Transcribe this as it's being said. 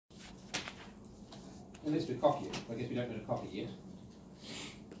unless we copy it. I guess we don't need to copy yet.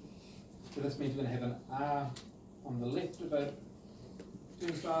 So this means we're going to have an R on the left of a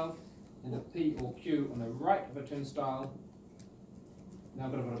turnstile and a P or Q on the right of a turnstile. Now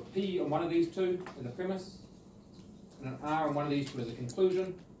I've got to put a P on one of these two as a premise, and an R on one of these two as a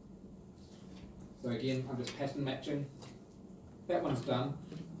conclusion. So again, I'm just pattern matching. That one's done.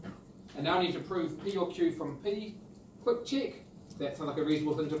 And now I need to prove P or Q from P. Quick check. That sounds like a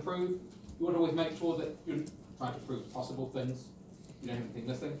reasonable thing to prove. You want to always make sure that you're trying to prove possible things. You don't have anything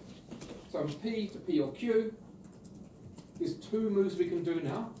missing. So from P to P or Q, there's two moves we can do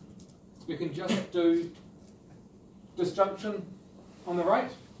now. We can just do disjunction on the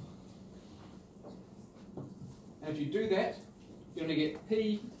right. And if you do that, you're going to get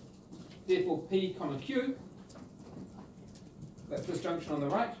P, therefore P comma Q. That's disjunction on the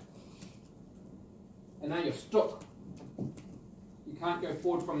right. And now you're stuck. You can't go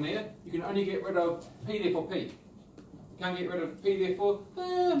forward from there. You can only get rid of P, therefore P. You can't get rid of P, therefore,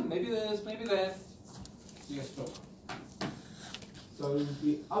 maybe this, maybe that. So you're stuck. So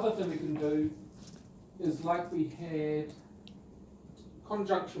the other thing we can do is like we had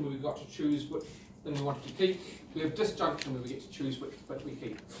conjunction where we got to choose which thing we wanted to keep. We have disjunction where we get to choose which we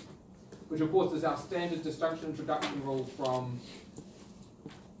keep. Which of course is our standard disjunction introduction rule from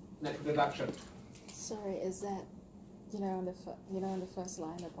natural deduction. Sorry, is that on the first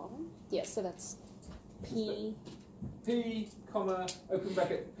line at the bottom? Yes, so that's P. P, comma, open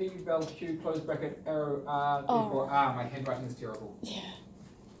bracket, P, vel, Q, close bracket, arrow, R, therefore R. My handwriting is terrible. Yeah.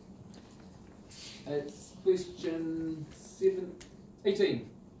 It's question 18.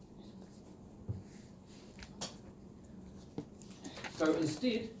 So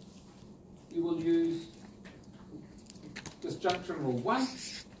instead, you will use disjunction rule 1.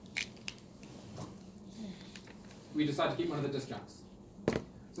 We decide to keep one of the disjuncts.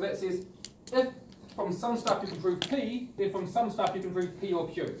 So that says, if from some stuff you can prove P, then from some stuff you can prove P or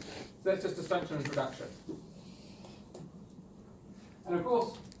Q. So that's just disjunction introduction. And of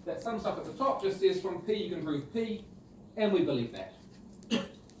course, that some stuff at the top just says from P you can prove P, and we believe that.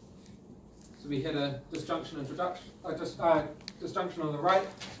 So we had a disjunction introduction, disjunction on the right,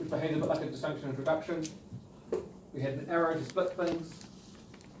 which behaved a bit like a disjunction introduction. We had an arrow to split things.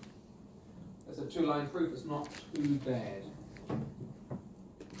 It's a 2-line proof, it's not too bad.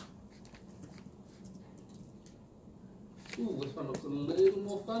 Ooh, this one looks a little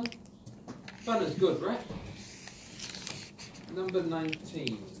more fun. Fun is good, right? Number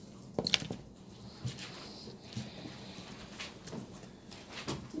 19.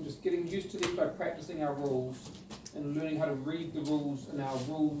 We're just getting used to these by practicing our rules and learning how to read the rules in our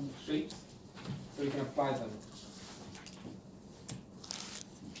rule sheet so we can apply them.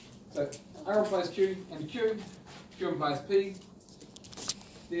 So R implies Q and Q, Q implies P,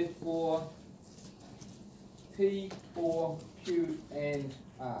 therefore P for Q and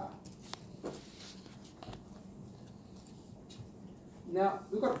R. Now,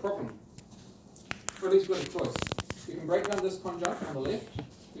 we've got a problem, or at least we've got a choice. We can break down this conjunct on the left,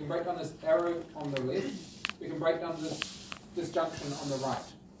 we can break down this arrow on the left, we can break down this disjunction on the right.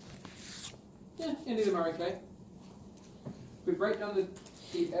 Yeah, any of them are okay. If we break down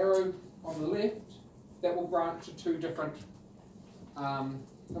the arrow on the left, that will branch to two different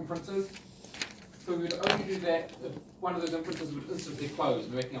inferences. So we would only do that if one of those inferences would instantly close,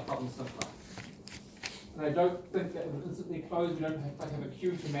 making our problem simpler. And I don't think that it would instantly close. We don't have a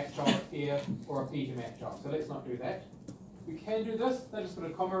Q to match off here or a P to match off. So let's not do that. We can do this. They just put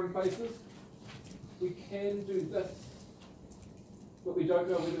a comma in places. We can do this. But we don't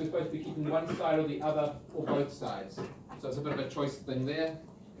know whether we're supposed to be keeping one side or the other or both sides. So it's a bit of a choice thing there.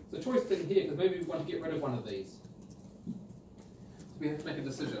 It's a choice thing here because maybe we want to get rid of one of these. So we have to make a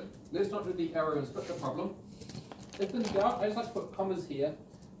decision. Let's not do the arrow and split the problem. If in doubt, I just like to put commas here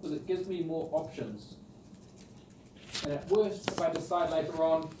because it gives me more options. And at worst, if I decide later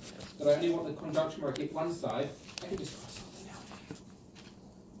on that I only want the conjunction where I keep one side, I can just cross something out.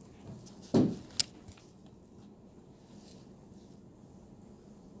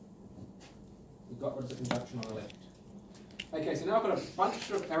 We've got rid of the conjunction on the left. Okay, so now I've got a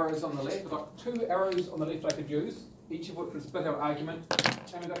bunch of arrows on the left. I've got 2 arrows on the left I could use, each of which would split our argument,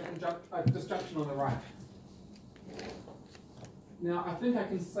 and we've got a disjunction on the right. Now, I think I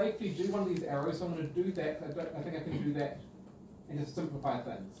can safely do one of these arrows, so I'm going to do that. I think I can do that and just simplify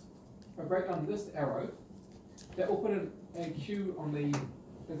things. If I break down this arrow, that will put a Q on the,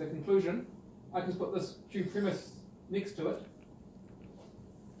 as a conclusion. I can put this Q premise next to it,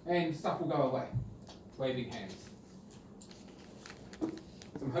 and stuff will go away. Waving hands. So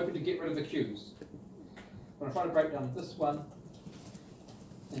I'm hoping to get rid of the Q's. I'm going to try to break down this one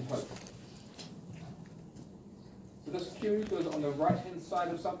and hope. So this Q goes on the right hand side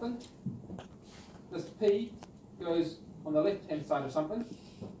of something. This P goes on the left hand side of something.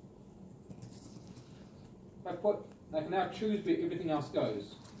 I can now choose where everything else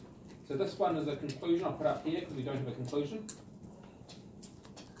goes. So this one is a conclusion I'll put up here because we don't have a conclusion.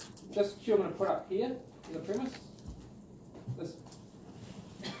 This Q I'm going to put up here as a premise. This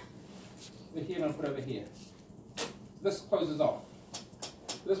over here I'm going to put over here. This closes off.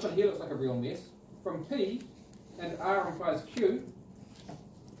 This one here looks like a real mess. From P and R implies Q,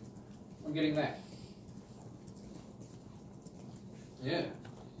 I'm getting that. Yeah.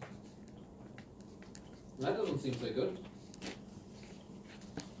 That doesn't seem so good.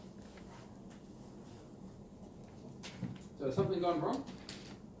 So has something gone wrong?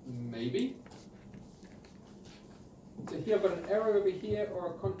 Maybe. So here I've got an arrow over here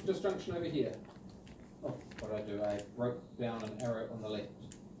or a disjunction over here. Oh, what did I do? I wrote down an arrow on the left.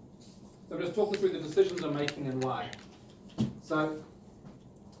 So I'm just talking through the decisions I'm making and why. So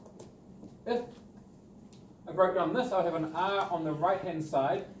if I broke down this, I would have an R on the right hand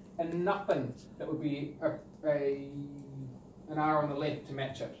side and nothing that would be an R on the left to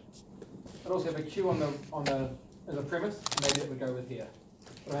match it. I'd also have a Q on the as a premise, maybe it would go with here.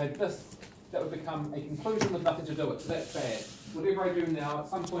 If I had this, that would become a conclusion with nothing to do with it, so that's bad. Whatever I do now, at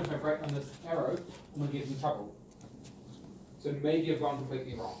some point if I break on this arrow, I'm going to get in trouble. So maybe I've gone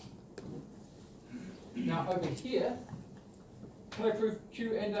completely wrong. Now over here, can I prove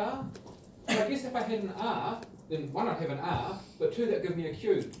Q and R? Well, I guess if I had an R, then one I'd have an R, but two that give me a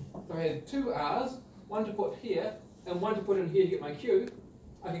Q. So I had two R's, one to put here, and one to put in here to get my Q,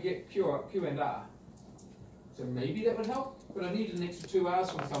 I could get Q and R. So maybe that would help, but I needed an extra two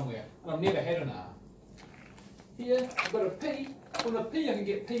R's from somewhere, and I've never had an R. Here, I've got a P. From the P, I can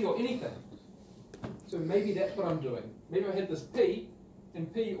get P or anything. So maybe that's what I'm doing. Maybe I had this P,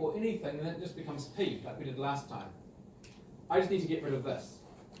 and P or anything, and it just becomes P, like we did last time. I just need to get rid of this.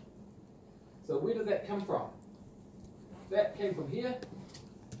 So where did that come from? That came from here,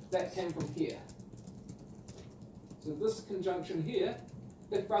 that came from here. So this conjunction here,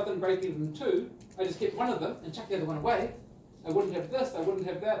 if rather than breaking it in two, I just get one of them and chuck the other one away, I wouldn't have this, I wouldn't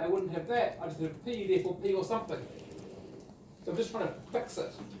have that, I wouldn't have that, I just have P, therefore P or something. So I'm just trying to fix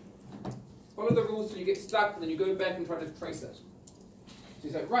it. Follow the rules till you get stuck, and then you go back and try to trace it. So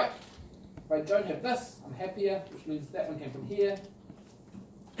you say, right, if I don't have this, I'm happier, which means that one came from here.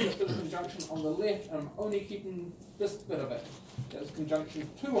 This bit of conjunction on the left, and I'm only keeping this bit of it. There's conjunction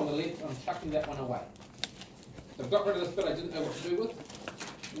 2 on the left, and I'm chucking that one away. So I've got rid of this bit I didn't know what to do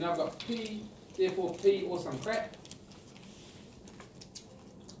with. Now I've got P, therefore P or some crap.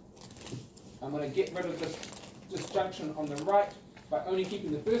 I'm going to get rid of this disjunction on the right by only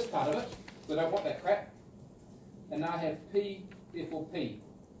keeping the first part of it, so I don't want that crap. And now I have P, therefore P.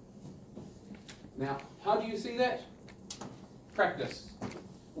 Now, how do you see that? Practice.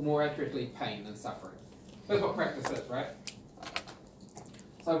 Or more accurately, pain and suffering. That's what practice is, right?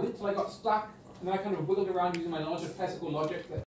 So I went till I got stuck, and then I kind of wiggled around using my knowledge of classical logic that